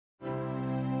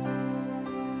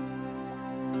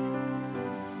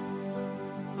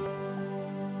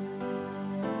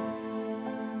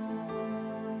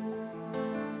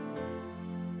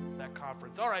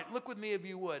conference. All right, look with me if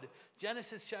you would.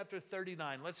 Genesis chapter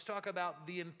 39. Let's talk about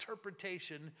the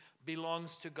interpretation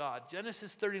belongs to God.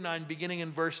 Genesis 39, beginning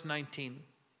in verse 19.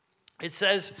 It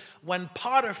says, when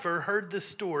Potiphar heard the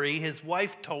story, his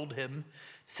wife told him,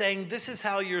 saying, this is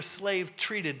how your slave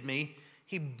treated me.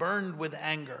 He burned with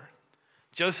anger.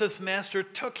 Joseph's master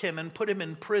took him and put him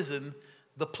in prison,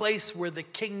 the place where the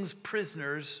king's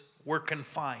prisoners were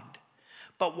confined.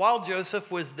 But while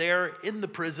Joseph was there in the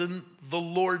prison, the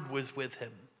Lord was with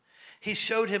him. He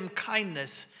showed him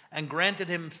kindness and granted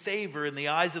him favor in the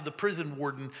eyes of the prison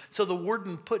warden. So the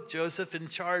warden put Joseph in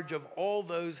charge of all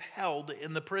those held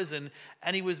in the prison,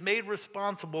 and he was made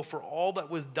responsible for all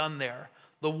that was done there.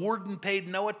 The warden paid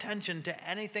no attention to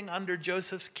anything under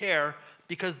Joseph's care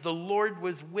because the Lord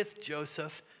was with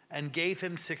Joseph and gave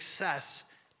him success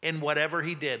in whatever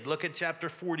he did. Look at chapter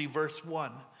 40, verse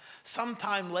 1.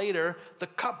 Sometime later, the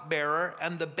cupbearer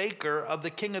and the baker of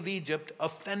the king of Egypt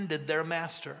offended their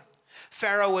master.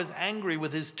 Pharaoh was angry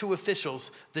with his two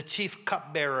officials, the chief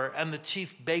cupbearer and the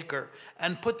chief baker,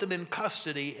 and put them in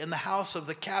custody in the house of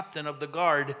the captain of the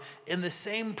guard in the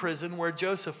same prison where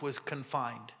Joseph was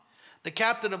confined. The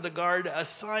captain of the guard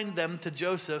assigned them to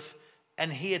Joseph,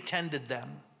 and he attended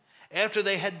them. After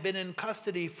they had been in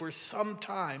custody for some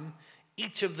time,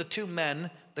 each of the two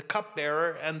men, the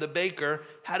cupbearer and the baker,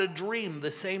 had a dream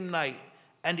the same night,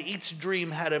 and each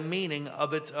dream had a meaning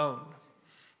of its own.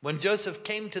 When Joseph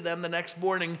came to them the next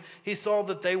morning, he saw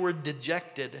that they were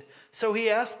dejected. So he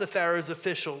asked the Pharaoh's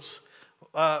officials,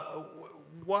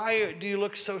 why do you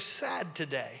look so sad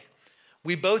today?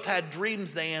 We both had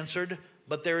dreams, they answered,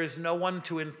 but there is no one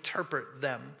to interpret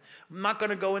them. I'm not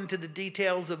going to go into the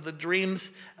details of the dreams.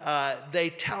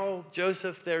 They tell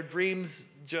Joseph their dreams.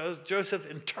 Joseph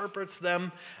interprets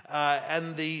them,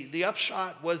 and the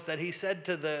upshot was that he said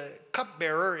to the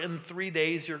cupbearer, in 3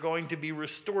 days you're going to be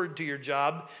restored to your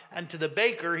job, and to the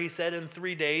baker he said, in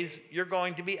 3 days you're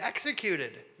going to be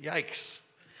executed. Yikes.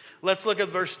 Let's look at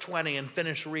verse 20 and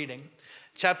finish reading.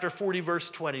 Chapter 40, verse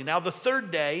 20. Now the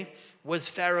third day was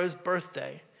Pharaoh's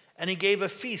birthday, and he gave a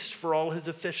feast for all his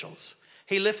officials.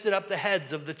 He lifted up the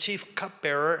heads of the chief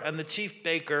cupbearer and the chief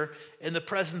baker in the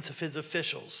presence of his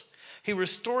officials. He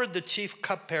restored the chief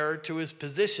cupbearer to his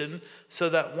position so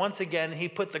that once again he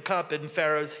put the cup in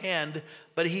Pharaoh's hand,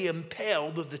 but he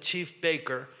impaled the chief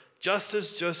baker, just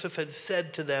as Joseph had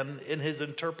said to them in his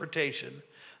interpretation.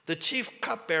 The chief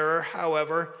cupbearer,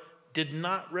 however, did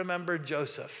not remember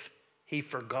Joseph. He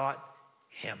forgot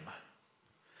him.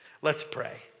 Let's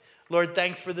pray. Lord,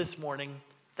 thanks for this morning.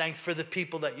 Thanks for the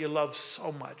people that you love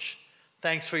so much.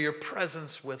 Thanks for your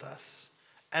presence with us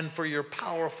and for your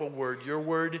powerful word. Your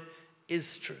word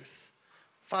is truth.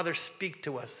 Father, speak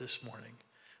to us this morning.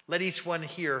 Let each one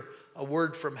hear a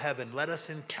word from heaven. Let us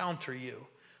encounter you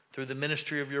through the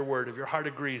ministry of your word. If your heart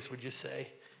agrees, would you say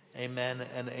amen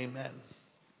and amen?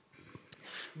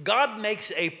 God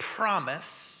makes a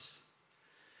promise,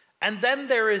 and then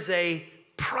there is a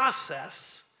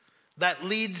process that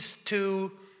leads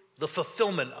to the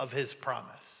fulfillment of his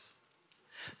promise.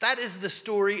 That is the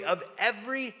story of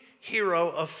every hero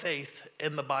of faith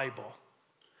in the Bible.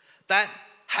 That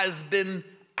has been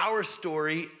our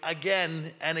story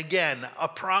again and again, a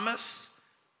promise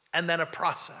and then a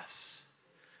process.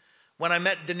 When I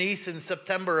met Denise in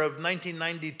September of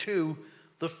 1992,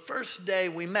 the first day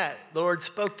we met, the Lord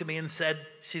spoke to me and said,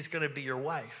 she's going to be your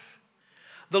wife.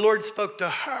 The Lord spoke to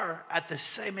her at the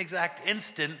same exact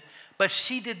instant, but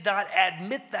she did not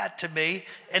admit that to me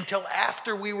until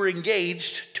after we were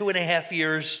engaged 2.5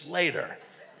 years later.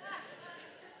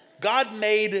 God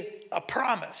made a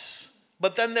promise,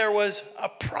 but then there was a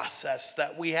process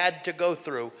that we had to go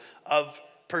through of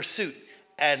pursuit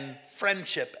and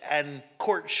friendship and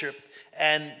courtship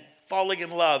and falling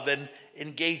in love and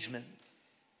engagement.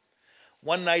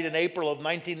 One night in April of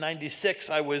 1996,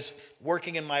 I was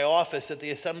working in my office at the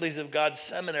Assemblies of God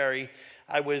Seminary.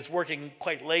 I was working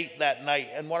quite late that night,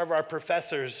 and one of our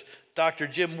professors, Dr.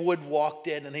 Jim Wood, walked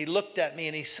in, and he looked at me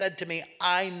and he said to me,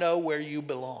 I know where you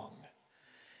belong.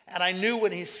 And I knew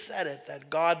when he said it that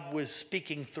God was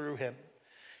speaking through him.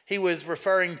 He was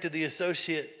referring to the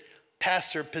associate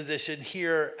pastor position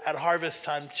here at Harvest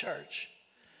Time Church.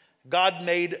 God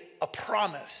made a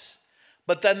promise,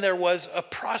 but then there was a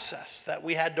process that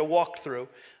we had to walk through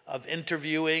of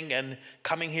interviewing and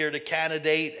coming here to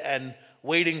candidate and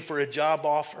waiting for a job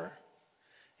offer.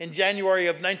 In January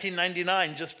of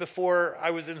 1999, just before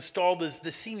I was installed as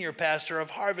the senior pastor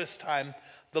of Harvest Time,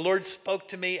 the Lord spoke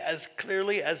to me as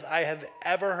clearly as I have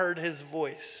ever heard his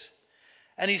voice.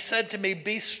 And he said to me,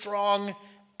 be strong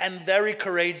and very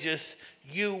courageous.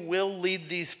 You will lead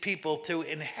these people to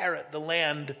inherit the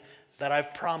land that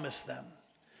I've promised them.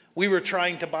 We were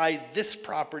trying to buy this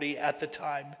property at the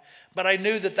time, but I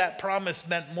knew that that promise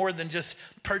meant more than just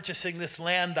purchasing this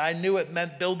land. I knew it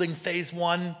meant building phase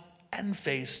 1 and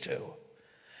phase 2.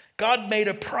 God made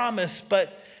a promise,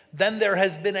 but then there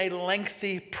has been a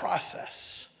lengthy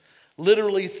process,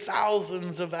 literally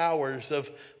thousands of hours of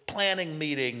planning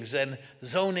meetings and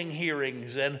zoning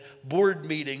hearings and board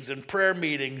meetings and prayer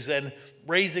meetings and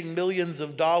raising millions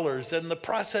of dollars, and the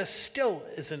process still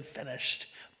isn't finished,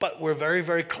 but we're very,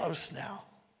 very close now.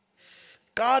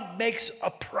 God makes a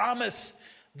promise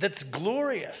that's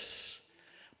glorious,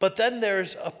 but then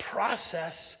there's a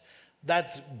process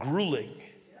that's grueling.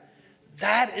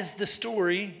 That is the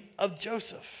story of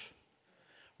Joseph.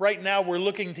 Right now, we're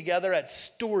looking together at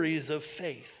stories of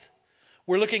faith.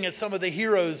 We're looking at some of the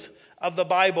heroes of the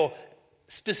Bible,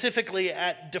 specifically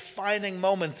at defining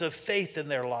moments of faith in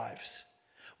their lives.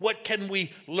 What can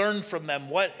we learn from them?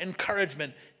 What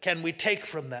encouragement can we take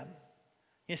from them?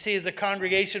 You see, as a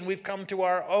congregation, we've come to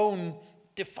our own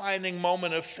defining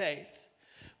moment of faith.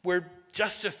 We're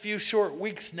just a few short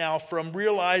weeks now from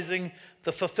realizing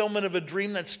the fulfillment of a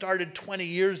dream that started 20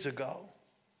 years ago.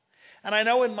 And I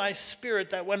know in my spirit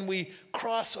that when we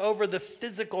cross over the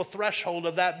physical threshold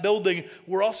of that building,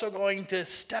 we're also going to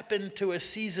step into a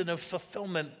season of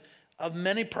fulfillment of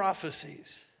many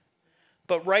prophecies.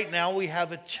 But right now we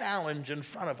have a challenge in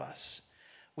front of us.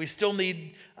 We still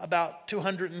need about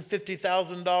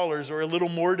 $250,000 or a little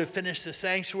more to finish the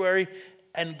sanctuary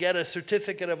and get a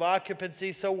certificate of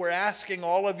occupancy. So we're asking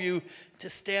all of you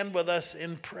to stand with us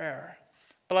in prayer.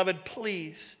 Beloved,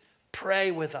 please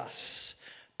pray with us.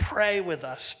 Pray with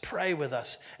us, pray with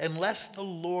us. Unless the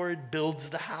Lord builds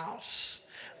the house,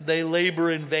 they labor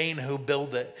in vain who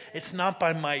build it. It's not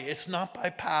by might, it's not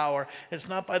by power, it's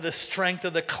not by the strength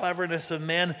or the cleverness of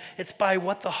men. It's by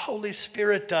what the Holy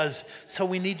Spirit does. So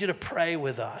we need you to pray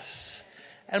with us,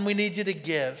 and we need you to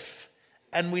give,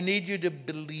 and we need you to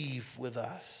believe with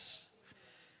us.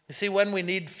 You see, when we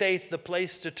need faith, the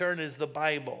place to turn is the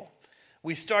Bible.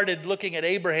 We started looking at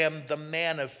Abraham, the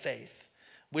man of faith.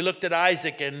 We looked at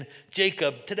Isaac and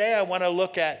Jacob. Today I want to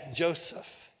look at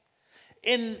Joseph.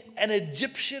 In an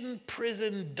Egyptian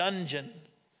prison dungeon,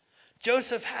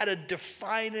 Joseph had a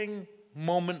defining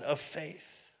moment of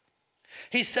faith.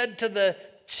 He said to the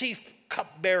chief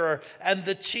cupbearer and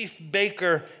the chief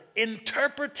baker,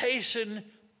 "Interpretation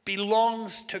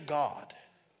belongs to God."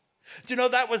 Do you know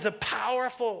that was a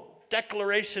powerful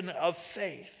declaration of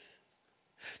faith?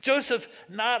 Joseph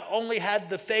not only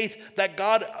had the faith that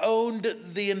God owned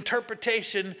the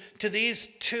interpretation to these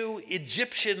two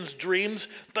Egyptians' dreams,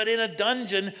 but in a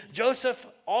dungeon, Joseph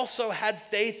also had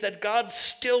faith that God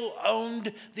still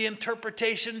owned the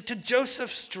interpretation to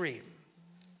Joseph's dream.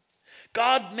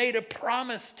 God made a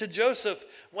promise to Joseph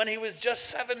when he was just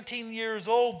 17 years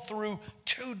old through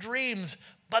 2 dreams,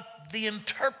 but the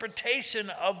interpretation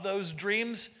of those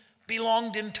dreams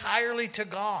belonged entirely to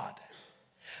God.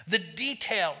 The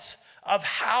details of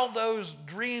how those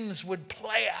dreams would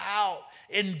play out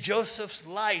in Joseph's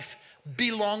life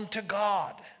belonged to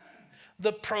God.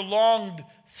 The prolonged,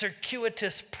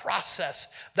 circuitous process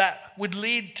that would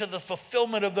lead to the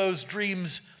fulfillment of those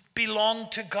dreams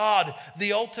belonged to God.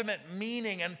 The ultimate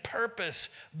meaning and purpose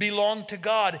belonged to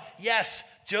God. Yes,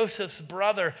 Joseph's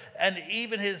brother and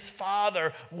even his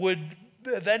father would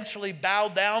eventually bow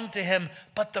down to him,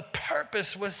 but the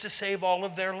purpose was to save all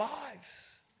of their lives.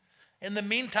 In the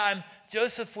meantime,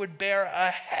 Joseph would bear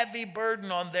a heavy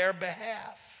burden on their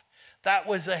behalf. That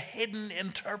was a hidden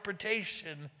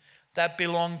interpretation that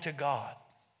belonged to God.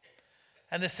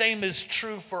 And the same is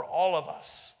true for all of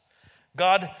us.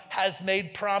 God has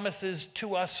made promises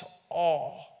to us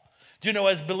all. Do you know,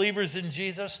 as believers in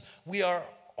Jesus, we are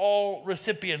all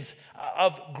recipients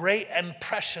of great and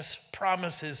precious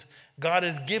promises God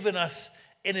has given us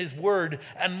in his word.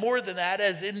 And more than that,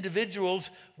 as individuals,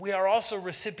 we are also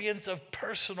recipients of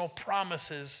personal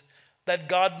promises that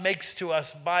God makes to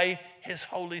us by his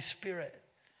Holy Spirit.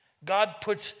 God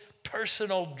puts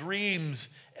personal dreams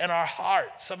in our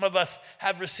heart. Some of us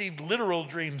have received literal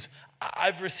dreams.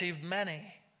 I've received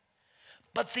many.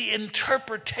 But the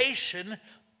interpretation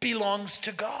belongs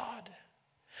to God.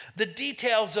 The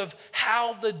details of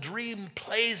how the dream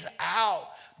plays out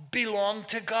belong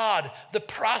to God. The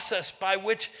process by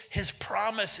which his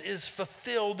promise is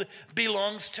fulfilled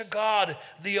belongs to God.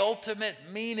 The ultimate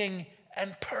meaning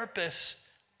and purpose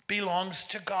belongs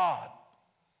to God.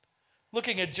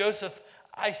 Looking at Joseph,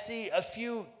 I see a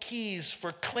few keys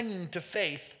for clinging to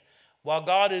faith while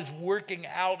God is working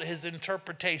out his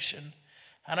interpretation.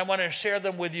 And I want to share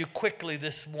them with you quickly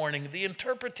this morning. The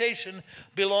interpretation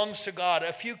belongs to God.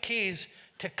 A few keys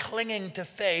to clinging to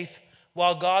faith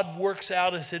while God works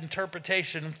out his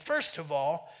interpretation, first of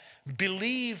all,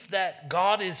 believe that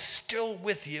God is still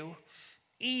with you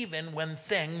even when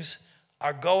things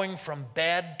are going from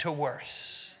bad to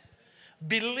worse.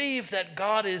 Believe that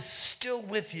God is still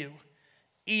with you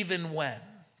even when.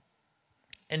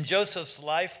 In Joseph's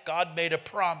life, God made a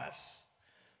promise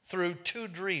through 2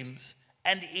 dreams,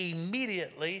 and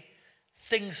immediately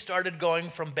things started going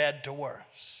from bad to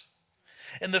worse.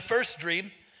 In the first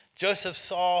dream, Joseph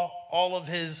saw all of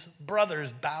his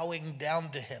brothers bowing down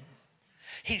to him.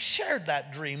 He shared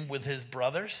that dream with his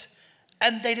brothers,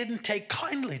 and they didn't take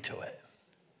kindly to it.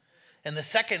 In the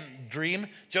second dream,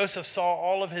 Joseph saw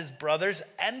all of his brothers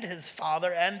and his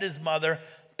father and his mother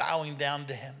bowing down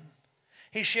to him.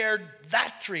 He shared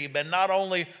that dream, and not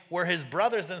only were his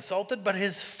brothers insulted, but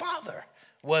his father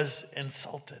was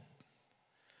insulted.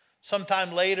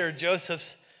 Sometime later,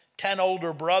 Joseph's 10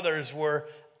 older brothers were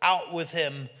out with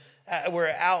him,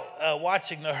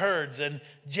 watching the herds, and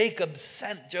Jacob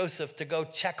sent Joseph to go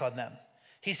check on them.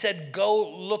 He said, "Go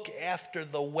look after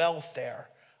the welfare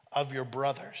of your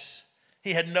brothers."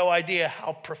 He had no idea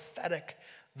how prophetic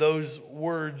those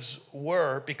words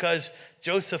were, because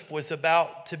Joseph was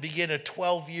about to begin a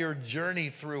 12-year journey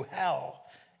through hell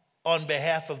on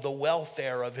behalf of the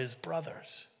welfare of his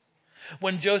brothers.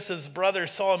 When Joseph's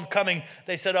brothers saw him coming,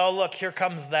 they said, "Oh, look, here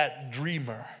comes that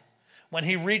dreamer." When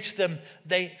he reached them,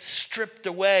 they stripped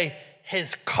away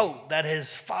his coat that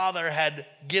his father had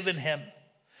given him.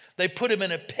 They put him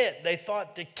in a pit. They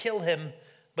thought to kill him,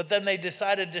 but then they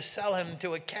decided to sell him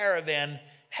to a caravan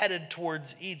headed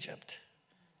towards Egypt.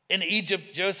 In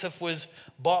Egypt, Joseph was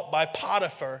bought by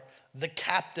Potiphar, the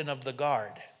captain of the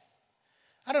guard.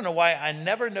 I don't know why I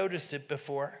never noticed it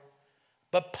before,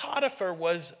 but Potiphar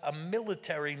was a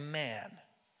military man.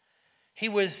 He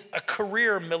was a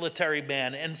career military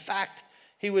man. In fact,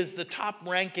 he was the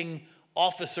top-ranking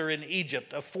officer in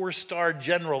Egypt, a 4-star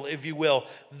general, if you will,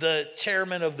 the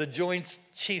chairman of the Joint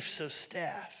Chiefs of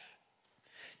Staff.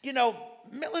 You know,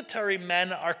 military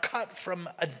men are cut from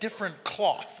a different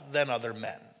cloth than other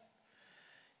men.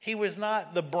 He was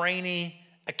not the brainy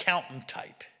accountant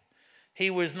type. He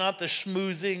was not the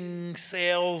schmoozing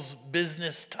sales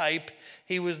business type.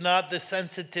 He was not the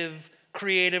sensitive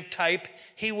creative type.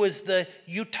 He was the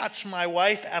 "you touch my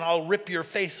wife and I'll rip your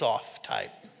face off"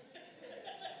 type.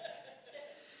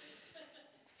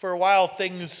 For a while,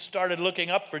 things started looking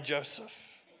up for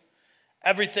Joseph.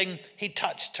 Everything he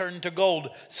touched turned to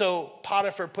gold. So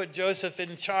Potiphar put Joseph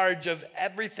in charge of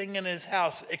everything in his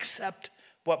house except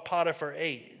what Potiphar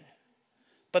ate.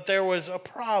 But there was a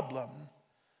problem.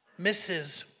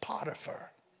 Mrs.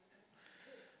 Potiphar.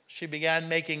 She began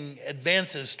making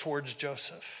advances towards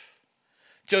Joseph.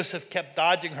 Joseph kept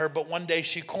dodging her, but one day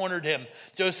she cornered him.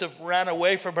 Joseph ran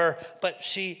away from her, but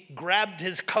she grabbed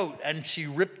his coat and she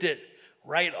ripped it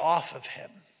right off of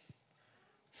him.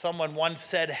 Someone once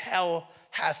said, "Hell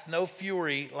hath no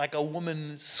fury like a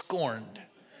woman scorned."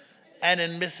 And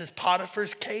in Mrs.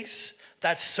 Potiphar's case,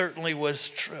 that certainly was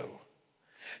true.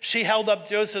 She held up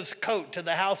Joseph's coat to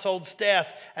the household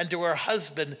staff and to her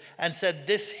husband and said,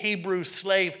 "This Hebrew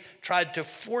slave tried to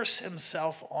force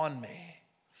himself on me."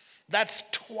 That's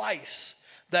twice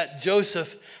that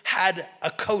Joseph had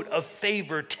a coat of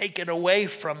favor taken away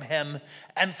from him.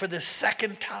 And for the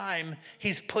second time,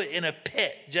 he's put in a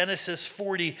pit. Genesis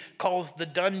 40 calls the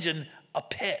dungeon a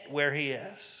pit where he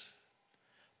is.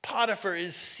 Potiphar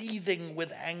is seething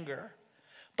with anger.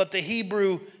 But the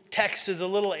Hebrew text is a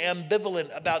little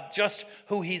ambivalent about just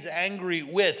who he's angry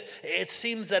with. It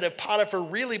seems that if Potiphar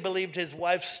really believed his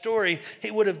wife's story,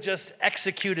 he would have just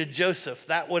executed Joseph.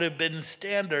 That would have been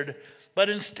standard. But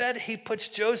instead, he puts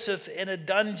Joseph in a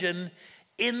dungeon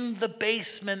in the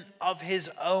basement of his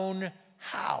own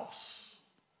house.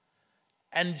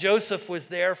 And Joseph was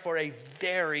there for a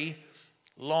very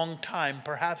long time,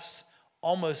 perhaps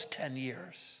almost 10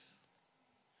 years.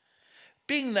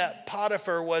 Being that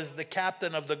Potiphar was the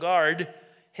captain of the guard,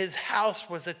 his house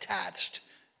was attached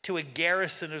to a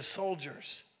garrison of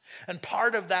soldiers. And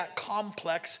part of that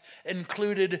complex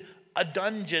included a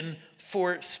dungeon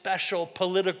for special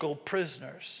political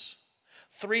prisoners.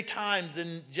 3 times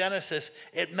in Genesis,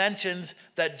 it mentions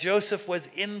that Joseph was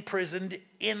imprisoned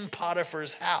in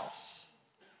Potiphar's house.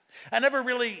 I never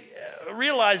really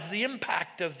realized the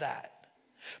impact of that.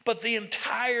 But the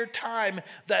entire time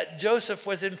that Joseph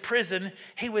was in prison,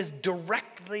 he was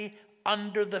directly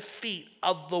under the feet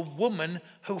of the woman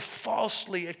who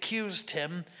falsely accused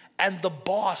him and the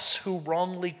boss who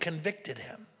wrongly convicted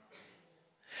him.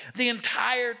 The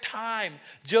entire time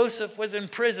Joseph was in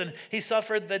prison, he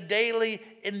suffered the daily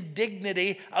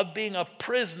indignity of being a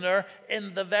prisoner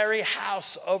in the very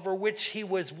house over which he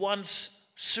was once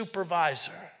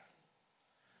supervisor.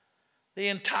 The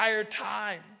entire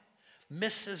time,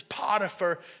 Mrs.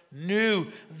 Potiphar knew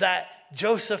that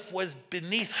Joseph was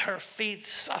beneath her feet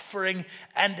suffering,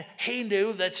 and he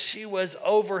knew that she was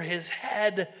over his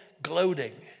head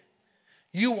gloating.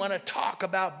 You want to talk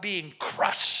about being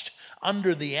crushed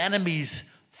under the enemy's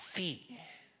feet.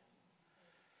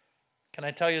 Can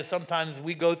I tell you, sometimes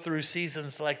we go through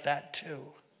seasons like that too.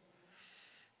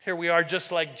 Here we are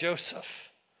just like Joseph.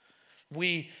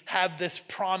 We have this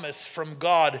promise from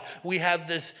God. We have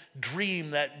this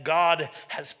dream that God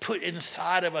has put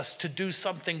inside of us to do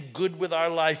something good with our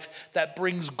life that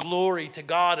brings glory to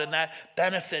God and that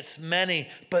benefits many.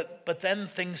 But then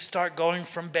things start going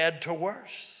from bad to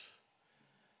worse.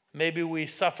 Maybe we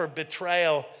suffer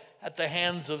betrayal at the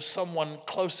hands of someone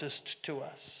closest to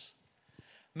us.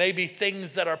 Maybe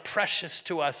things that are precious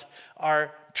to us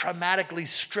are traumatically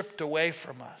stripped away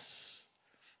from us.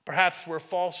 Perhaps we're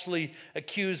falsely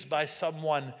accused by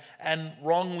someone and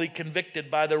wrongly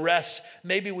convicted by the rest.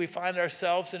 Maybe we find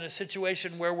ourselves in a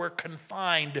situation where we're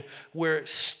confined, we're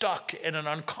stuck in an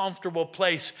uncomfortable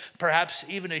place, perhaps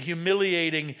even a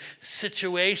humiliating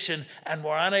situation, and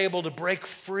we're unable to break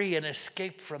free and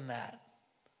escape from that.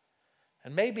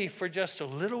 And maybe for just a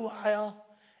little while,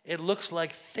 it looks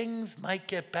like things might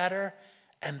get better,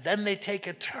 and then they take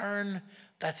a turn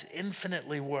that's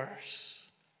infinitely worse.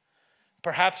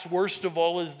 Perhaps worst of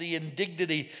all is the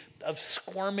indignity of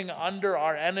squirming under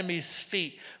our enemy's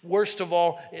feet. Worst of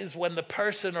all is when the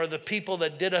person or the people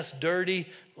that did us dirty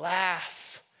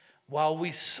laugh while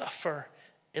we suffer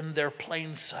in their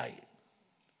plain sight.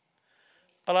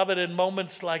 Beloved, in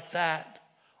moments like that,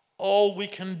 all we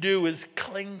can do is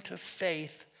cling to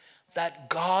faith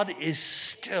that God is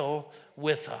still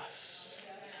with us.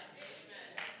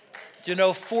 Do you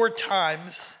know, 4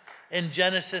 times in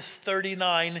Genesis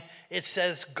 39, it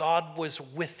says God was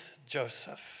with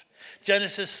Joseph.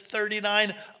 Genesis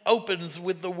 39 opens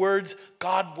with the words,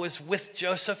 God was with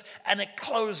Joseph, and it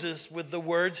closes with the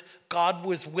words, God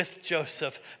was with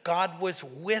Joseph. God was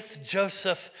with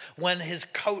Joseph when his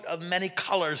coat of many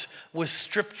colors was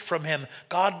stripped from him.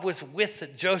 God was with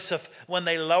Joseph when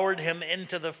they lowered him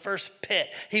into the first pit.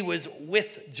 He was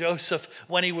with Joseph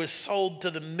when he was sold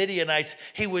to the Midianites.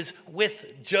 He was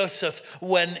with Joseph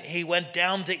when he went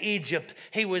down to Egypt.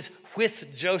 He was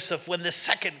with Joseph when the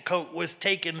second coat was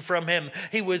taken from him.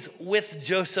 He was with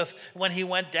Joseph when he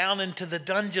went down into the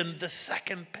dungeon, the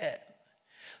second pit.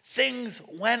 Things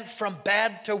went from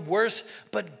bad to worse,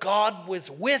 but God was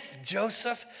with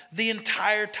Joseph the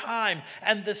entire time.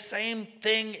 And the same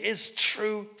thing is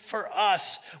true for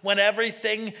us when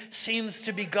everything seems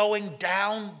to be going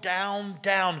down, down,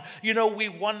 down. You know, we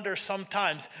wonder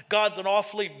sometimes, God's an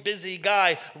awfully busy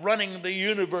guy running the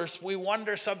universe. We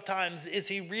wonder sometimes, is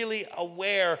he really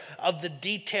aware of the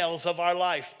details of our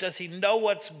life? Does he know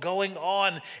what's going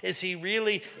on? Is he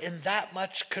really in that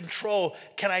much control?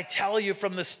 Can I tell you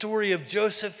from the story of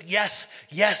Joseph, yes,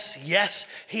 yes, yes,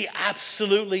 he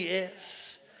absolutely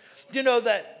is. Do you know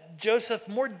that Joseph,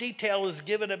 more detail is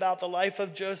given about the life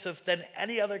of Joseph than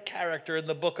any other character in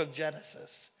the book of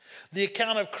Genesis? The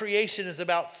account of creation is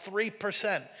about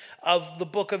 3% of the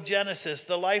book of Genesis.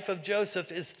 The life of Joseph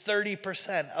is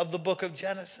 30% of the book of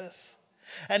Genesis.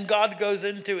 And God goes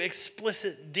into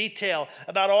explicit detail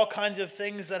about all kinds of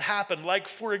things that happened. Like,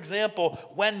 for example,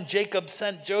 when Jacob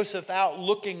sent Joseph out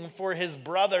looking for his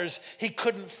brothers, he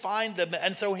couldn't find them.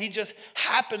 And so he just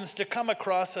happens to come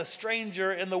across a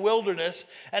stranger in the wilderness.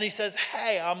 And he says,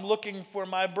 hey, I'm looking for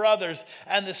my brothers.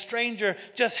 And the stranger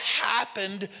just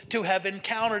happened to have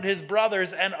encountered his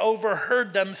brothers and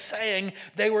overheard them saying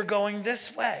they were going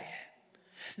this way.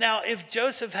 Now, if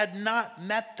Joseph had not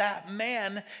met that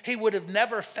man, he would have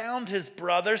never found his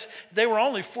brothers. They were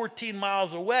only 14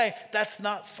 miles away. That's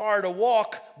not far to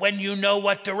walk when you know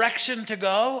what direction to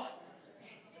go.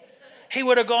 He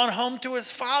would have gone home to his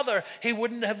father. He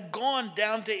wouldn't have gone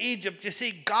down to Egypt. You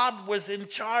see, God was in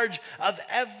charge of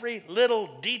every little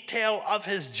detail of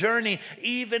his journey,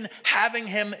 even having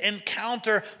him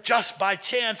encounter just by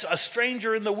chance a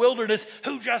stranger in the wilderness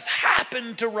who just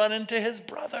happened to run into his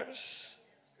brothers.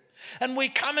 And we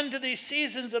come into these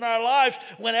seasons in our lives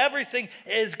when everything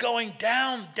is going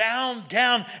down, down,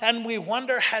 down, and we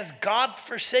wonder, has God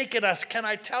forsaken us? Can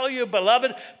I tell you,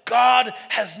 beloved, God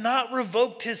has not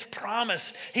revoked his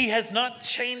promise. He has not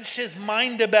changed his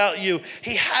mind about you.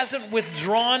 He hasn't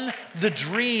withdrawn the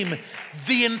dream.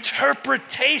 The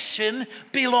interpretation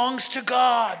belongs to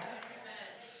God.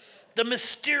 The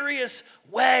mysterious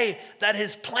way that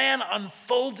his plan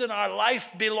unfolds in our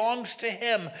life belongs to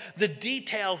him. The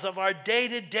details of our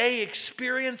day-to-day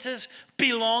experiences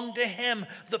belong to him.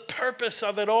 The purpose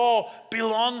of it all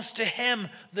belongs to him.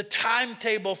 The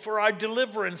timetable for our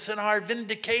deliverance and our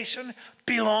vindication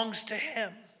belongs to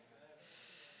him.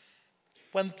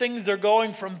 When things are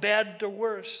going from bad to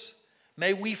worse,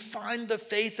 may we find the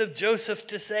faith of Joseph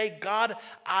to say, God,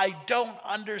 I don't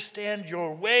understand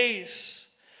your ways,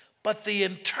 but the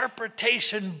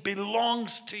interpretation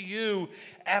belongs to you,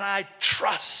 and I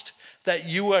trust that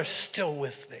you are still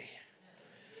with me.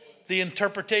 The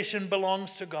interpretation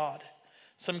belongs to God.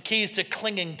 Some keys to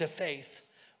clinging to faith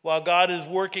while God is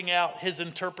working out his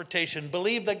interpretation.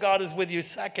 Believe that God is with you.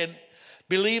 Second,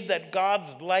 believe that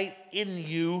God's light in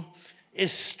you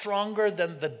is stronger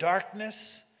than the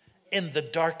darkness in the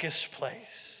darkest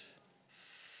place.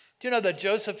 Do you know that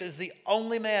Joseph is the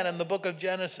only man in the book of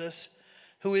Genesis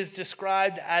who is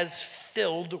described as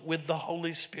filled with the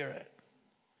Holy Spirit?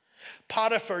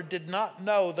 Potiphar did not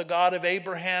know the God of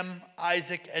Abraham,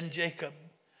 Isaac, and Jacob.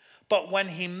 But when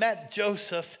he met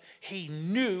Joseph, he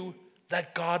knew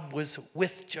that God was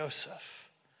with Joseph.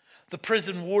 The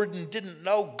prison warden didn't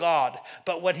know God,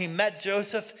 but when he met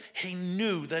Joseph, he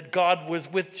knew that God was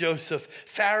with Joseph.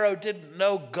 Pharaoh didn't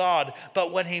know God,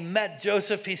 but when he met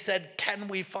Joseph, he said, can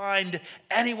we find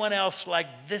anyone else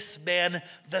like this man?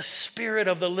 The Spirit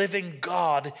of the living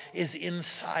God is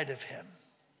inside of him.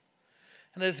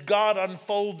 And as God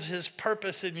unfolds his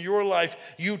purpose in your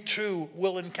life, you too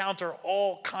will encounter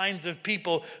all kinds of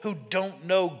people who don't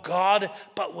know God,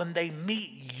 but when they meet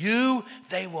you,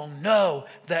 they will know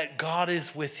that God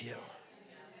is with you.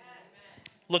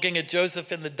 Looking at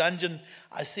Joseph in the dungeon,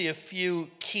 I see a few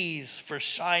keys for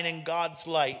shining God's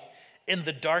light in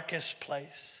the darkest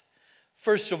place.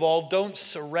 First of all, don't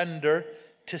surrender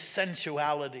to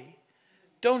sensuality.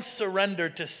 Don't surrender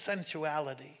to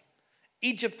sensuality.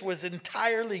 Egypt was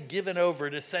entirely given over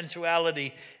to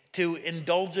sensuality, to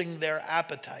indulging their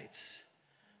appetites.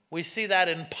 We see that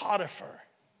in Potiphar.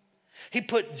 He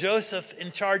put Joseph in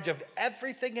charge of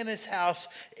everything in his house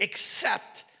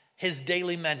except his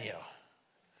daily menu.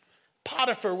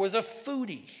 Potiphar was a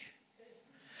foodie.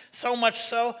 So much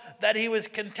so that he was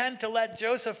content to let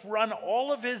Joseph run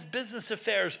all of his business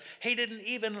affairs. He didn't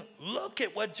even look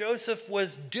at what Joseph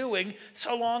was doing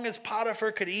so long as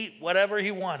Potiphar could eat whatever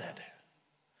he wanted.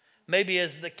 Maybe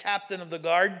as the captain of the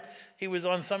guard, he was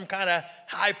on some kind of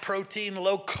high-protein,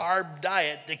 low-carb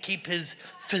diet to keep his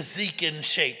physique in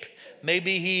shape.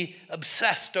 Maybe he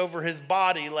obsessed over his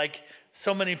body like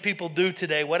so many people do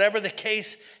today. Whatever the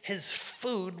case, his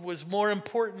food was more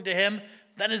important to him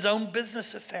than his own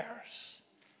business affairs.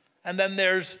 And then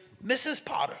there's Mrs.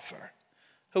 Potiphar,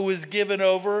 who was given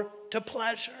over to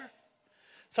pleasure.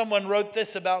 Someone wrote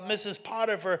this about Mrs.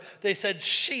 Potiphar. They said,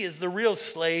 she is the real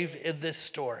slave in this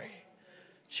story.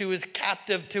 She was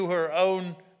captive to her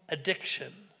own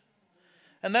addiction.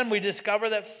 And then we discover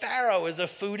that Pharaoh is a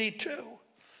foodie too.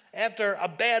 After a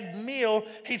bad meal,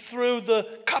 he threw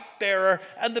the cupbearer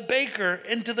and the baker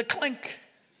into the clink.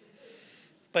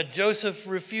 But Joseph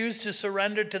refused to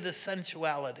surrender to the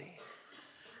sensuality.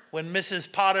 When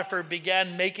Mrs. Potiphar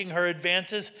began making her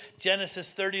advances,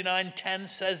 Genesis 39:10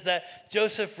 says that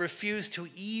Joseph refused to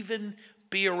even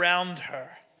be around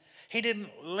her. He didn't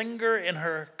linger in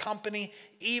her company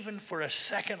even for a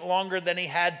second longer than he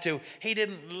had to. He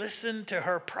didn't listen to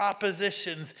her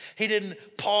propositions. He didn't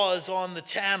pause on the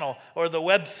channel or the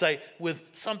website with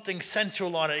something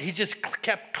sensual on it. He just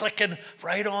kept clicking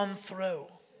right on through.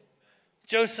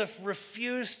 Joseph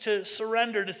refused to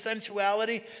surrender to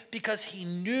sensuality because he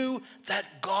knew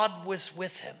that God was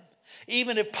with him.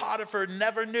 Even if Potiphar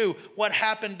never knew what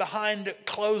happened behind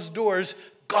closed doors,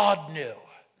 God knew.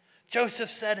 Joseph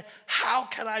said, how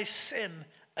can I sin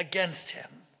against him?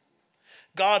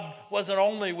 God wasn't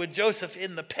only with Joseph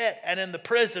in the pit and in the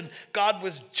prison. God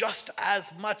was just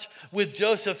as much with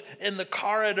Joseph in the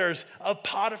corridors of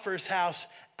Potiphar's house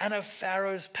and of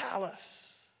Pharaoh's palace.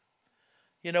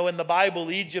 You know, in the Bible,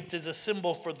 Egypt is a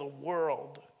symbol for the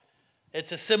world.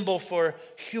 It's a symbol for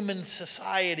human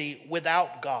society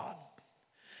without God.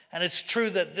 And it's true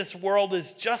that this world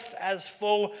is just as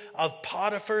full of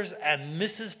Potiphars and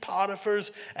Mrs.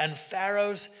 Potiphars and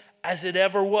Pharaohs as it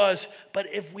ever was. But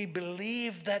if we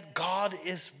believe that God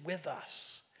is with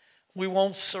us, we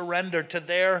won't surrender to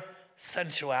their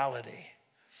sensuality.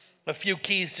 A few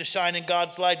keys to shining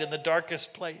God's light in the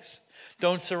darkest place.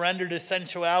 Don't surrender to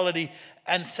sensuality.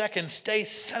 And second, stay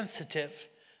sensitive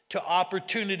to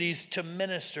opportunities to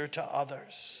minister to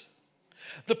others.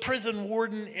 The prison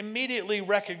warden immediately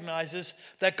recognizes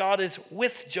that God is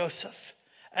with Joseph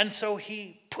And so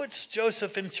he puts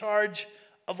Joseph in charge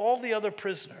of all the other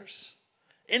prisoners.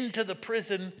 Into the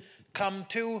prison come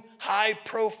two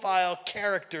high-profile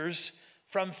characters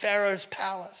from Pharaoh's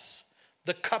palace,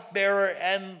 the cupbearer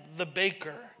and the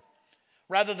baker.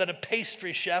 Rather than a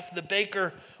pastry chef, the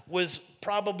baker was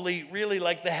probably really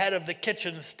like the head of the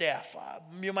kitchen staff.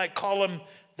 You might call him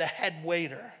the head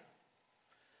waiter.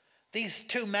 These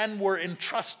two men were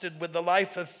entrusted with the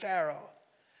life of Pharaoh.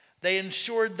 They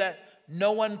ensured that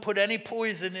no one put any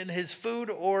poison in his food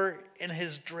or in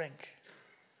his drink.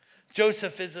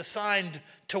 Joseph is assigned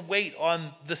to wait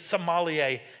on the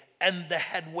sommelier and the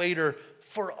head waiter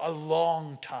for a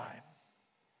long time.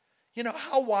 You know,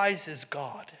 how wise is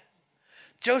God?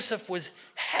 Joseph was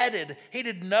headed, he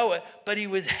didn't know it, but he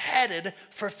was headed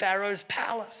for Pharaoh's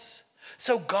palace.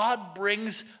 So God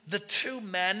brings the two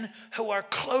men who are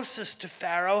closest to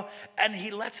Pharaoh, and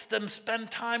he lets them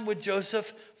spend time with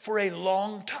Joseph for a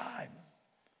long time.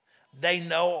 They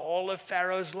know all of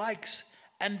Pharaoh's likes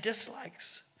and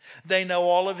dislikes. They know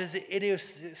all of his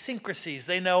idiosyncrasies.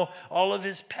 They know all of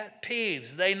his pet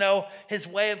peeves. They know his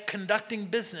way of conducting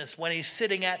business when he's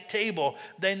sitting at table.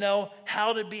 They know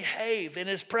how to behave in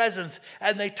his presence.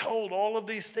 And they told all of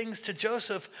these things to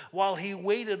Joseph while he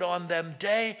waited on them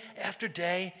day after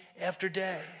day after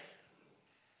day.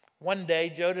 One day,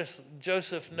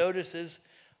 Joseph notices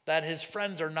that his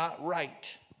friends are not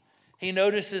right. He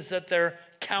notices that their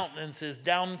countenance is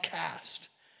downcast.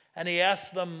 And he asks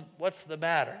them, what's the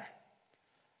matter?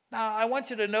 Now, I want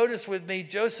you to notice with me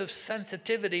Joseph's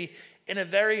sensitivity in a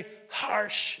very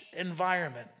harsh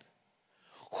environment.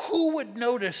 Who would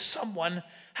notice someone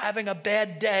having a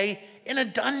bad day in a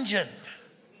dungeon?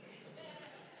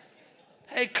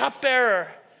 Hey,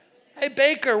 cupbearer. Hey,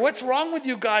 baker, what's wrong with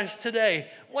you guys today?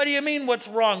 What do you mean, what's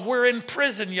wrong? We're in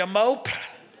prison, you mope.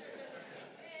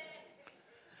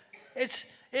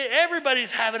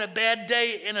 Everybody's having a bad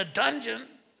day in a dungeon.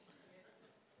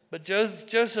 But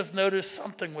Joseph noticed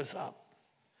something was up,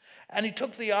 and he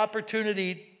took the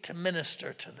opportunity to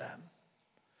minister to them.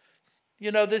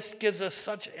 You know, this gives us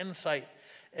such insight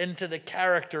into the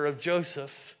character of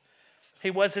Joseph.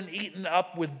 He wasn't eaten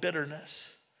up with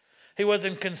bitterness. He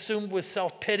wasn't consumed with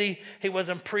self-pity. He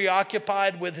wasn't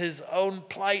preoccupied with his own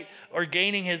plight or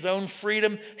gaining his own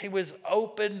freedom. He was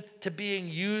open to being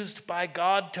used by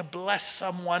God to bless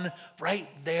someone right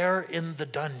there in the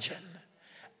dungeon.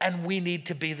 And we need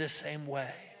to be the same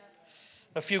way.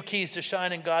 A few keys to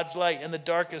shining God's light in the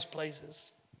darkest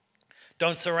places.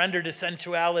 Don't surrender to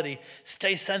sensuality.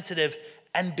 Stay sensitive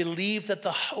and believe that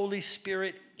the Holy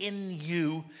Spirit in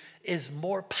you is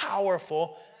more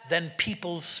powerful than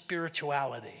people's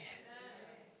spirituality.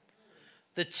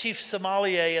 The chief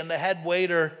sommelier and the head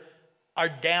waiter are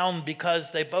down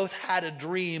because they both had a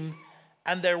dream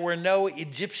and there were no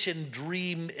Egyptian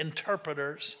dream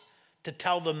interpreters to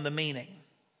tell them the meaning.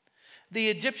 The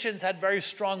Egyptians had very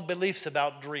strong beliefs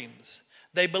about dreams.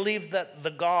 They believed that the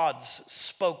gods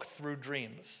spoke through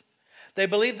dreams. They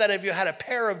believed that if you had a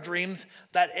pair of dreams,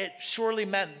 that it surely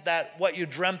meant that what you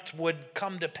dreamt would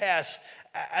come to pass.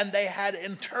 And they had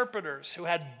interpreters who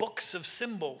had books of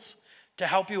symbols to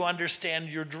help you understand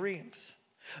your dreams.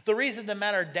 The reason the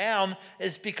men are down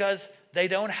is because they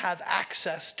don't have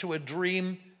access to a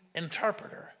dream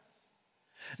interpreter.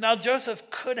 Now, Joseph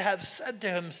could have said to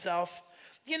himself,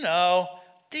 you know,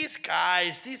 these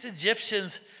guys, these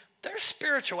Egyptians, their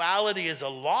spirituality is a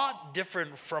lot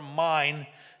different from mine,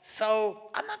 so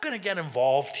I'm not going to get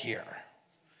involved here.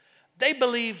 They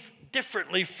believe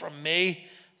differently from me,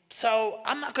 so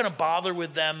I'm not going to bother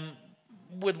with them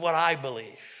with what I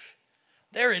believe.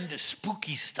 They're into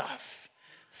spooky stuff,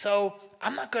 so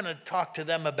I'm not going to talk to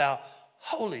them about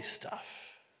holy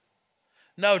stuff.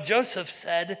 No, Joseph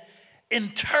said,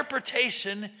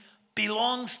 interpretation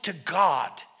belongs to God.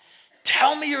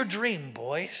 Tell me your dream,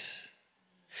 boys.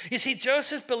 You see,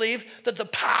 Joseph believed that the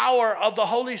power of the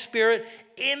Holy Spirit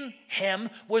in him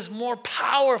was more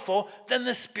powerful than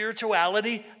the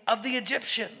spirituality of the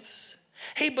Egyptians.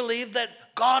 He believed that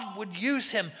God would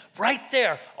use him right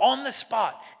there on the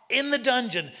spot in the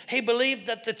dungeon. He believed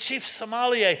that the chief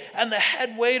sommelier and the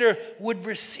head waiter would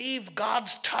receive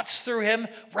God's touch through him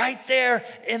right there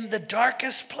in the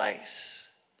darkest place.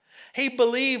 He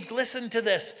believed, listen to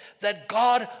this, that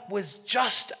God was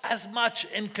just as much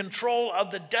in control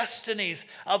of the destinies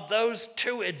of those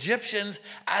two Egyptians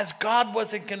as God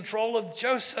was in control of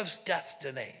Joseph's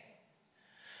destiny.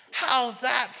 How's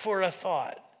that for a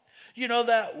thought? You know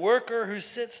that worker who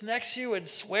sits next to you and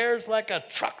swears like a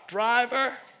truck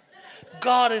driver?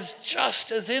 God is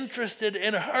just as interested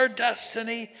in her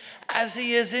destiny as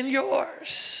he is in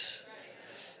yours.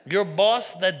 Your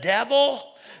boss, the devil,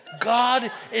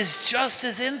 God is just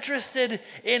as interested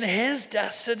in his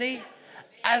destiny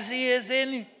as he is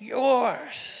in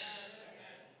yours.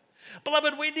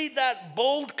 Beloved, we need that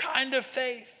bold kind of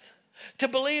faith to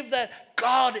believe that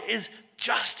God is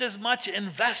just as much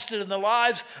invested in the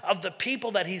lives of the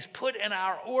people that he's put in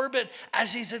our orbit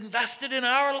as he's invested in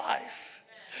our life.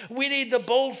 We need the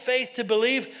bold faith to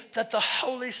believe that the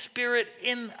Holy Spirit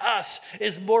in us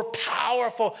is more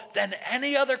powerful than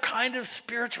any other kind of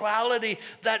spirituality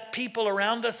that people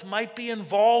around us might be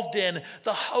involved in.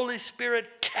 The Holy Spirit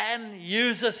can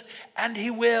use us, and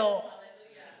he will.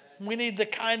 We need the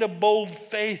kind of bold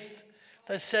faith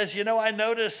that says, you know, I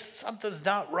noticed something's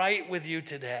not right with you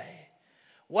today.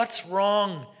 What's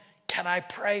wrong? Can I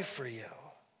pray for you?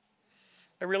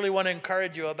 I really want to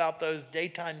encourage you about those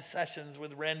daytime sessions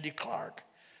with Randy Clark,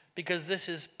 because this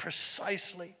is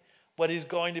precisely what he's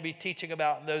going to be teaching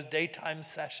about in those daytime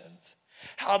sessions.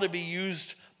 How to be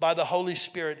used by the Holy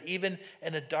Spirit, even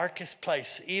in a darkest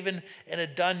place, even in a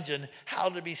dungeon, how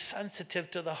to be sensitive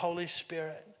to the Holy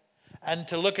Spirit and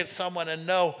to look at someone and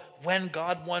know when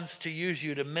God wants to use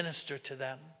you to minister to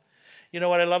them. You know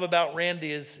what I love about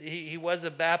Randy is he was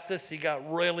a Baptist. He got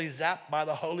royally zapped by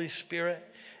the Holy Spirit.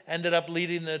 Ended up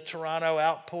leading the Toronto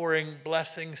outpouring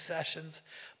blessing sessions.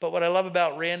 But what I love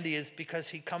about Randy is because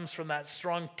he comes from that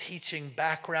strong teaching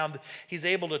background, he's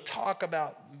able to talk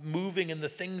about moving in the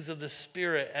things of the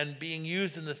Spirit and being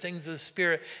used in the things of the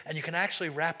Spirit. And you can actually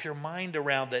wrap your mind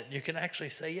around it. You can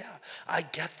actually say, yeah, I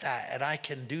get that and I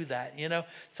can do that. You know,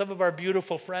 some of our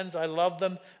beautiful friends, I love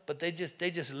them, but they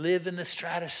just live in the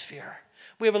stratosphere.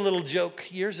 We have a little joke.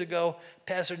 Years ago,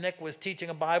 Pastor Nick was teaching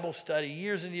a Bible study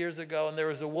years and years ago, and there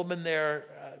was a woman there,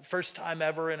 first time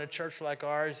ever in a church like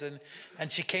ours,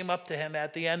 and she came up to him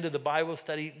at the end of the Bible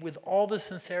study with all the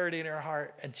sincerity in her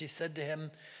heart, and she said to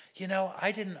him, you know,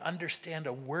 I didn't understand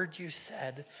a word you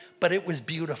said, but it was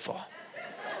beautiful.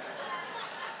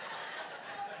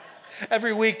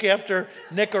 Every week after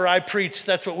Nick or I preach,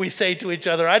 that's what we say to each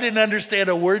other. I didn't understand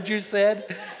a word you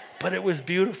said, but it was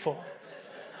beautiful.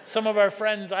 Some of our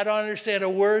friends, I don't understand a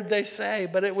word they say,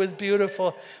 but it was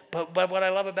beautiful. But what I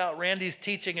love about Randy's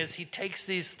teaching is he takes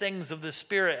these things of the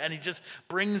Spirit and he just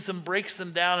brings them, breaks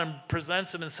them down and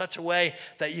presents them in such a way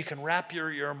that you can wrap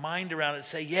your mind around it and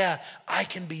say, yeah, I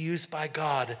can be used by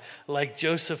God like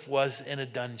Joseph was in a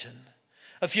dungeon.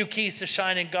 A few keys to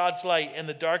shining God's light in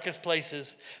the darkest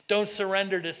places. Don't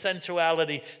surrender to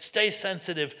sensuality. Stay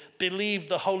sensitive. Believe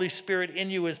the Holy Spirit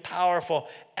in you is powerful.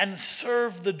 And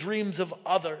serve the dreams of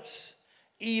others,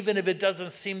 even if it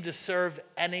doesn't seem to serve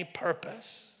any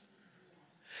purpose.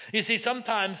 You see,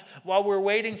 sometimes while we're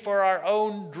waiting for our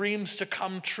own dreams to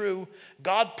come true,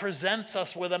 God presents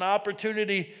us with an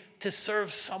opportunity to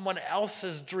serve someone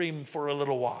else's dream for a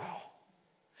little while.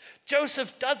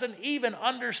 Joseph doesn't even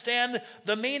understand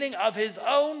the meaning of his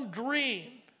own dream.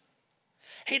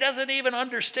 He doesn't even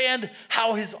understand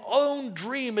how his own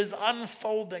dream is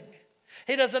unfolding.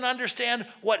 He doesn't understand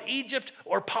what Egypt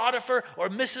or Potiphar or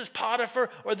Mrs. Potiphar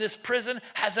or this prison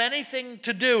has anything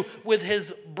to do with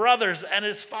his brothers and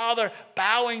his father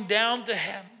bowing down to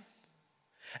him.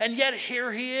 And yet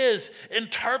here he is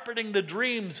interpreting the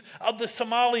dreams of the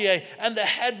sommelier and the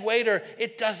head waiter.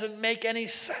 It doesn't make any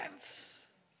sense.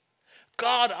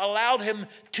 God allowed him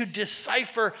to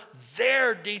decipher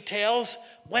their details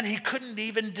when he couldn't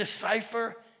even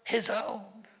decipher his own.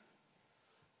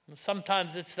 And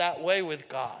sometimes it's that way with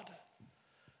God.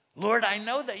 Lord, I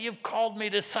know that you've called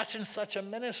me to such and such a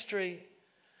ministry,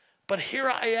 but here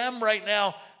I am right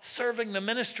now serving the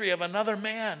ministry of another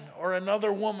man or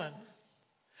another woman.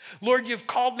 Lord, you've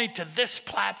called me to this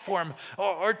platform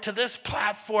or to this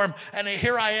platform, and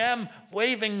here I am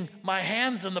waving my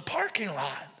hands in the parking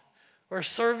lot. Or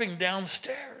serving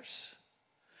downstairs.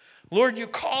 Lord, you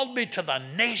called me to the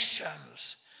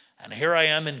nations, and here I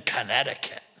am in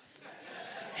Connecticut.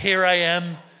 Here I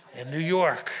am in New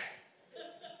York.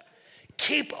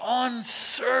 Keep on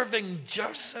serving,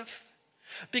 Joseph,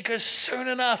 because soon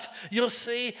enough you'll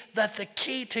see that the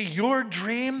key to your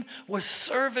dream was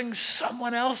serving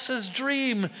someone else's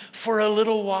dream for a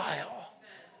little while.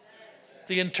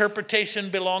 The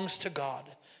interpretation belongs to God,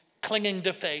 clinging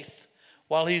to faith.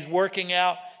 While he's working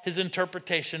out his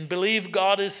interpretation, believe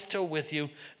God is still with you.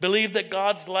 Believe that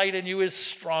God's light in you is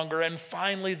stronger. And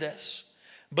finally this,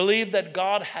 believe that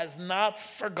God has not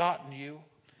forgotten you,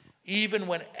 even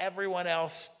when everyone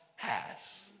else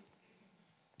has.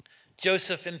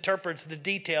 Joseph interprets the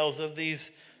details of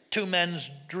these two men's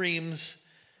dreams,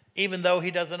 even though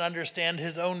he doesn't understand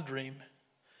his own dream.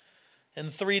 In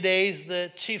 3 days, the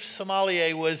chief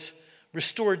sommelier was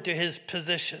restored to his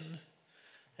position.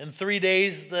 In 3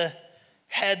 days, the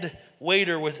head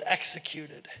waiter was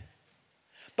executed.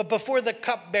 But before the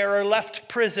cupbearer left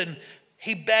prison,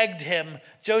 he begged him,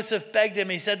 Joseph begged him,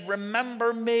 he said,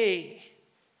 remember me.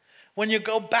 When you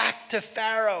go back to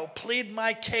Pharaoh, plead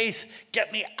my case,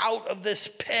 get me out of this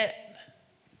pit.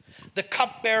 The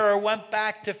cupbearer went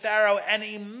back to Pharaoh, and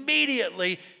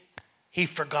immediately he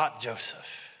forgot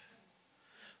Joseph.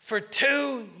 For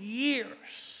 2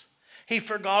 years, he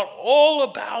forgot all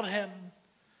about him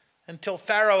until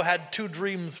Pharaoh had 2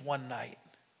 dreams one night.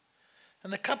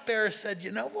 And the cupbearer said,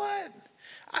 you know what?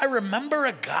 I remember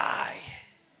a guy.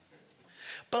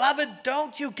 Beloved,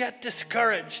 don't you get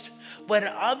discouraged when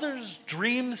others'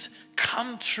 dreams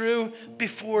come true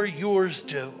before yours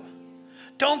do.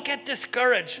 Don't get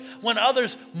discouraged when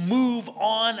others move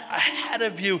on ahead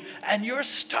of you and you're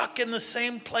stuck in the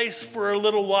same place for a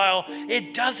little while.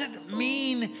 It doesn't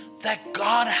mean that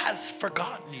God has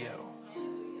forgotten you.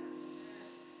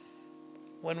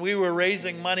 When we were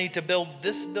raising money to build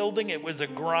this building, it was a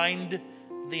grind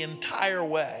the entire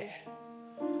way.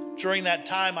 During that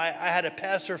time, I had a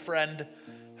pastor friend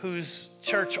whose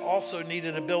church also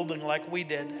needed a building like we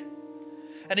did.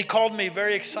 And he called me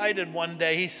very excited one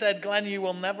day. He said, Glenn, you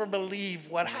will never believe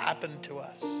what happened to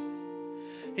us.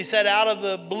 He said, out of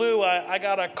the blue, I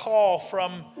got a call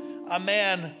from a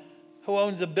man who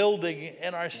owns a building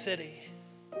in our city.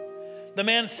 The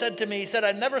man said to me, he said,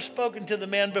 I'd never spoken to the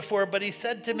man before, but he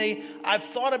said to me, I've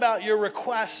thought about your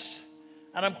request,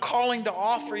 and I'm calling to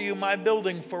offer you my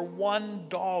building for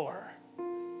 $1.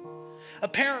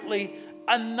 Apparently,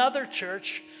 another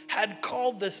church had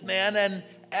called this man and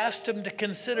asked him to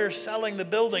consider selling the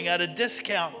building at a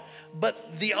discount,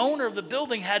 but the owner of the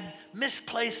building had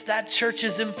misplaced that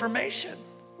church's information.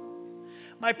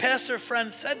 My pastor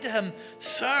friend said to him,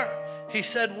 sir, he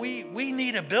said, we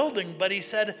need a building, but he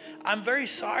said, I'm very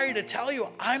sorry to tell you,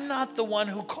 I'm not the one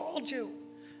who called you.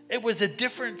 It was a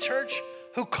different church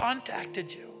who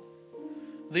contacted you.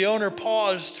 The owner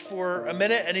paused for a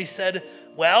minute and he said,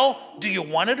 well, do you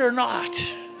want it or not?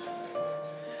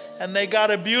 And they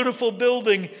got a beautiful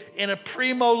building in a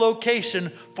primo location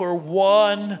for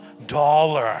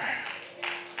 $1.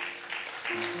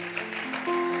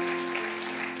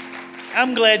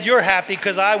 I'm glad you're happy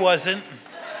because I wasn't.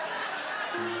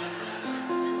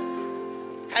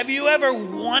 Have you ever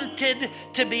wanted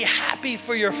to be happy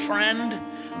for your friend,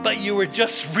 but you were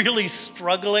just really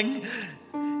struggling?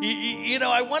 You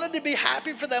know, I wanted to be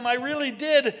happy for them. I really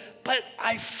did. But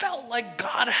I felt like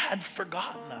God had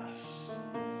forgotten us.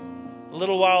 A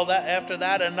little while after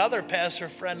that, another pastor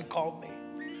friend called me.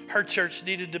 Her church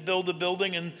needed to build a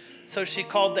building, and so she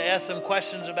called to ask some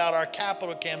questions about our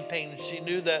capital campaign. She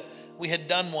knew that we had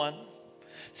done one.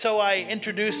 So I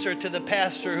introduced her to the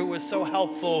pastor who was so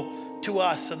helpful to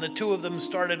us, and the two of them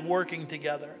started working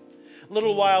together. A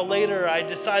little while later, I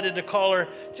decided to call her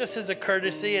just as a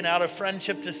courtesy and out of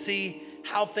friendship to see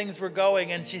how things were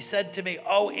going, and she said to me,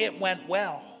 oh, it went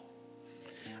well.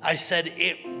 I said,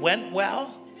 it went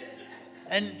well?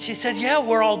 And she said, yeah,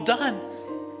 we're all done.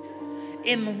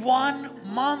 In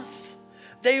 1 month,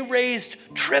 they raised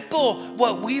triple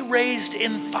what we raised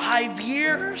in 5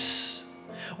 years.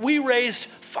 We raised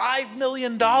 $5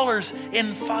 million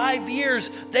in 5 years.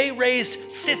 They raised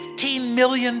 $15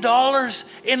 million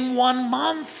in 1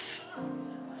 month.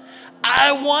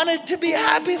 I wanted to be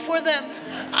happy for them.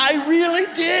 I really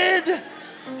did.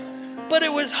 But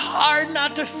it was hard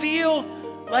not to feel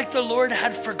like the Lord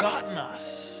had forgotten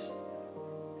us.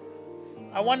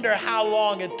 I wonder how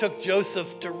long it took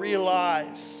Joseph to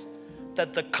realize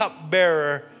that the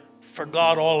cupbearer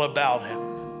forgot all about him.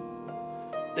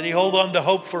 Did he hold on to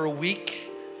hope for a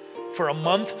week? For a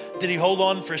month? Did he hold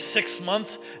on for 6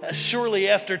 months? Surely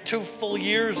after 2 full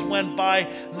years went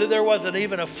by, there wasn't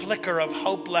even a flicker of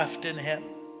hope left in him.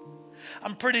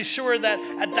 I'm pretty sure that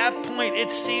at that point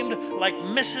it seemed like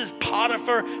Mrs.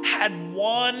 Potiphar had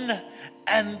won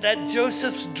and that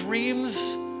Joseph's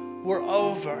dreams were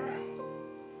over.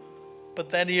 But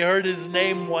then he heard his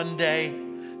name one day.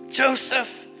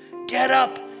 Joseph, get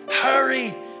up,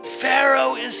 hurry.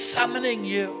 Pharaoh is summoning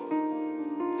you.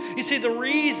 You see, the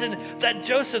reason that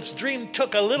Joseph's dream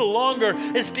took a little longer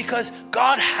is because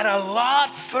God had a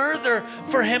lot further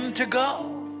for him to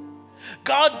go.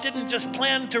 God didn't just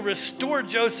plan to restore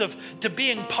Joseph to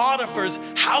being Potiphar's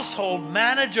household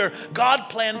manager. God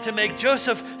planned to make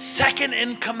Joseph second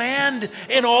in command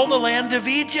in all the land of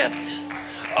Egypt.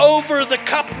 Over the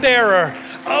cupbearer,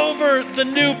 over the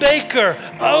new baker,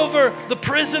 over the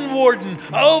prison warden,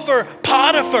 over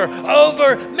Potiphar,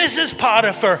 over Mrs.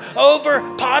 Potiphar, over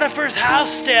Potiphar's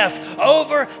house staff,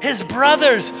 over his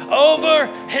brothers, over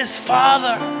his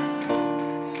father.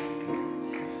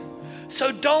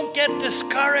 So don't get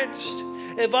discouraged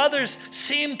if others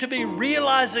seem to be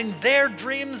realizing their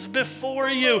dreams before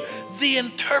you, the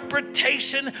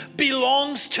interpretation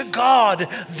belongs to God,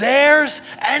 theirs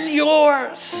and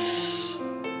yours.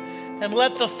 And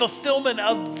let the fulfillment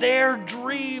of their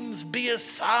dreams be a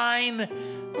sign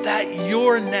that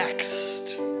you're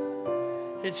next.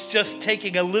 It's just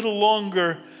taking a little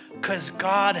longer because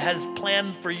God has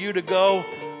planned for you to go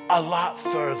a lot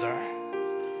further.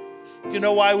 You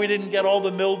know why we didn't get all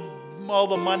the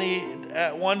money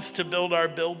at once to build our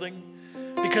building?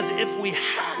 Because if we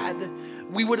had,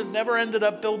 we would have never ended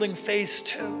up building phase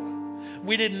 2.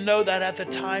 We didn't know that at the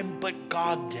time, but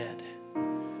God did.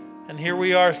 And here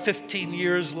we are 15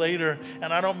 years later,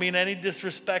 and I don't mean any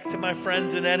disrespect to my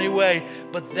friends in any way,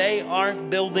 but they aren't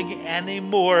building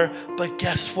anymore. But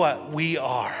guess what? We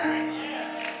are.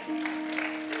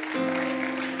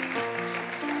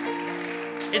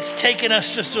 It's taken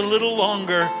us just a little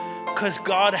longer because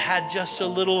God had just a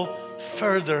little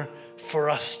further for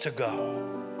us to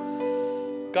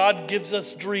go. God gives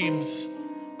us dreams,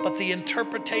 but the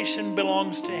interpretation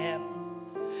belongs to Him.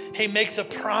 He makes a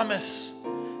promise,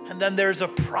 and then there's a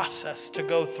process to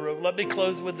go through. Let me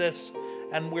close with this,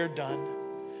 and we're done.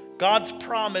 God's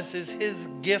promise is His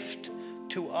gift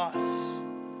to us,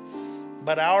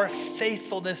 but our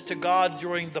faithfulness to God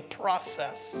during the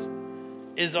process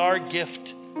is our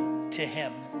gift to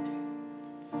Him.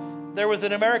 There was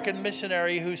an American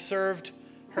missionary who served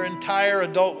her entire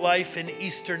adult life in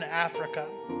Eastern Africa.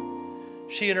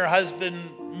 She and her husband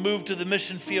moved to the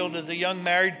mission field as a young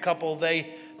married couple. They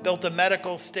built a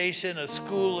medical station, a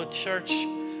school, a church,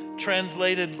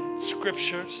 translated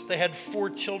scriptures. They had 4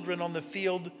 children on the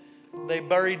field. They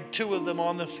buried 2 of them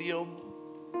on the field.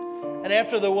 And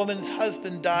after the woman's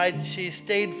husband died, she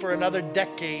stayed for another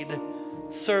decade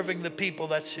serving the people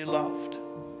that she loved.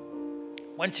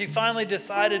 When she finally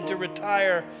decided to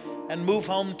retire and move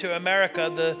home to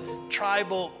America, the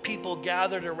tribal people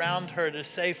gathered around her to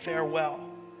say farewell.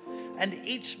 And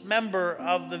each member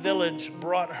of the village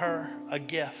brought her a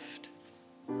gift.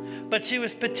 But she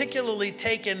was particularly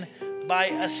taken by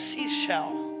a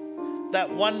seashell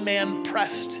that one man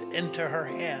pressed into her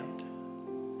hand.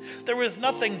 There was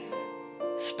nothing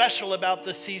special about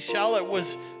the seashell. It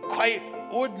was quite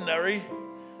ordinary.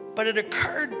 But it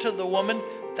occurred to the woman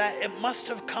that it must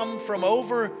have come from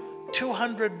over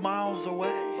 200 miles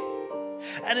away.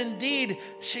 And indeed,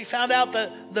 she found out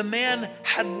that the man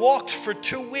had walked for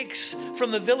 2 weeks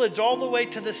from the village all the way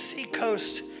to the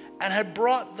seacoast and had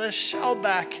brought the shell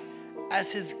back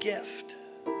as his gift.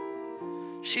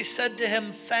 She said to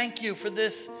him, "Thank you for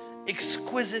this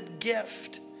exquisite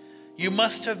gift. You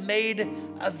must have made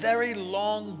a very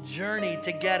long journey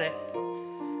to get it."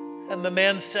 And the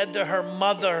man said to her,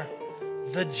 "Mother,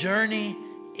 the journey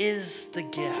is the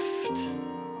gift."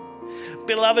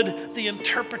 Beloved, the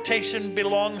interpretation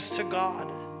belongs to God.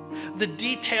 The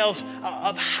details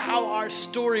of how our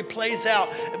story plays out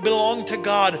belong to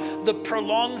God. The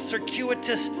prolonged,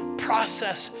 circuitous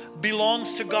process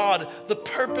belongs to God. The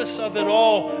purpose of it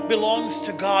all belongs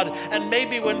to God. And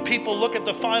maybe when people look at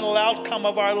the final outcome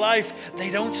of our life, they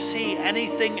don't see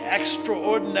anything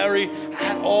extraordinary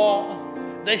at all.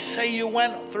 They say, "You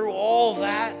went through all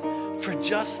that for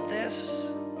just this?"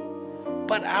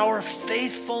 But our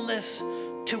faithfulness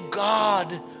to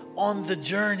God on the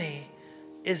journey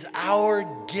is our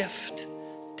gift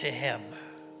to Him.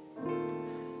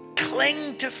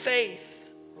 Cling to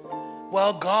faith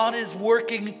while God is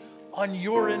working on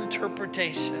your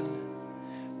interpretation.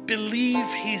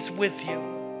 Believe He's with you.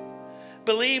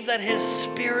 Believe that His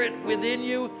Spirit within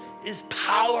you is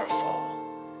powerful.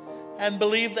 And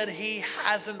believe that He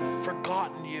hasn't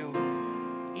forgotten you,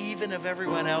 even if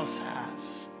everyone else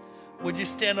has. Would you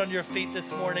stand on your feet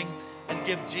this morning and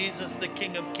give Jesus, the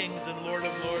King of Kings and Lord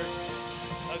of Lords,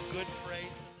 a good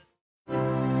praise?